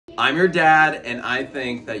I'm your dad, and I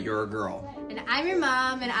think that you're a girl. And I'm your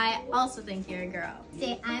mom, and I also think you're a girl.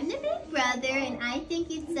 Say, I'm the big brother, and I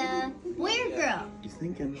think it's a boy or girl. He's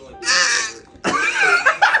thinking.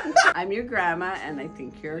 I'm your grandma, and I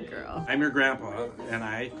think you're a girl. I'm your grandpa, and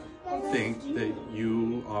I think that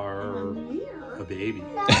you are a baby.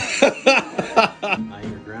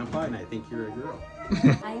 I'm your grandpa, and I think you're a girl.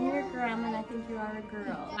 I'm your grandma, and I think you are a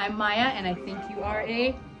girl. I'm Maya, and I think you are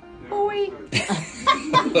a boy.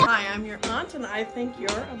 Hi, I'm your aunt, and I think you're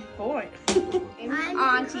a boy. I'm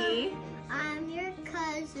Auntie, I'm your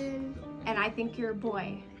cousin. and I think you're a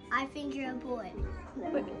boy. I think you're a boy.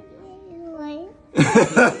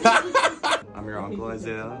 I'm your uncle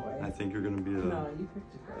Isaiah. I think you're gonna be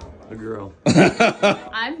a girl.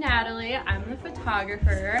 I'm Natalie, I'm the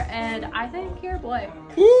photographer, and I think you're a boy.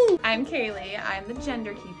 I'm Kaylee, I'm the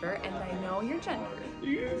gender keeper, and I know your gender.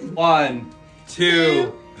 1,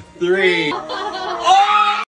 2, 3. Oh!